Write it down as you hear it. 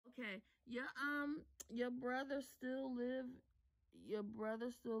Okay. Your brother still live. Your brother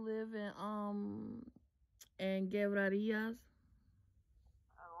still live in Quebradillas.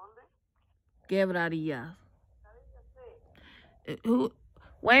 Quebradillas. Who?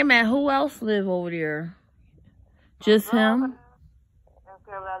 Wait a minute. Who else live over there? Just him?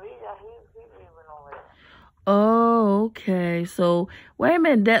 Oh, okay. So wait a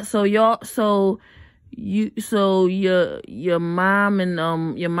minute. Your mom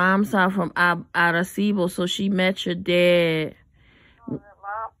and your mom's side from Arecibo. So she met your dad.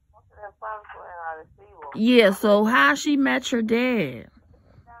 Yeah. So how she met your dad?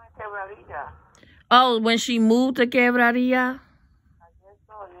 Oh, when she moved to Quebradilla?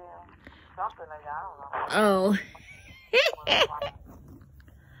 Oh.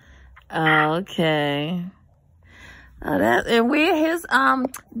 Okay. Oh, and where his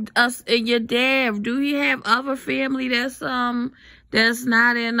your dad, do he have other family that's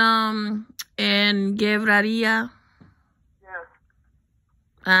not in Quebradilla? Yes.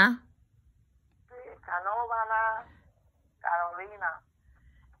 Huh?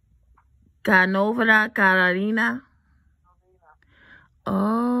 Carolina.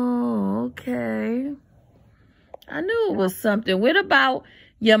 Oh, okay. I knew it was something. What about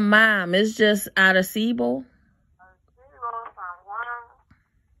your mom? It's just Arecibo?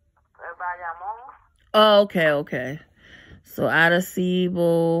 Oh, okay. So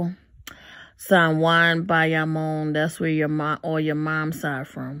Arecibo, San Juan, Bayamon, that's where your mom or your mom's side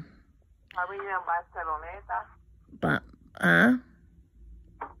from. But, huh?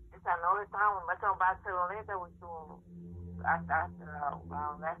 It's another town. That's on Barceloneta, which that side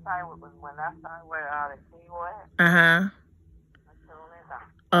when that side where the sea was. Uh-huh. Barceloneta.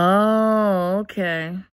 Oh, okay.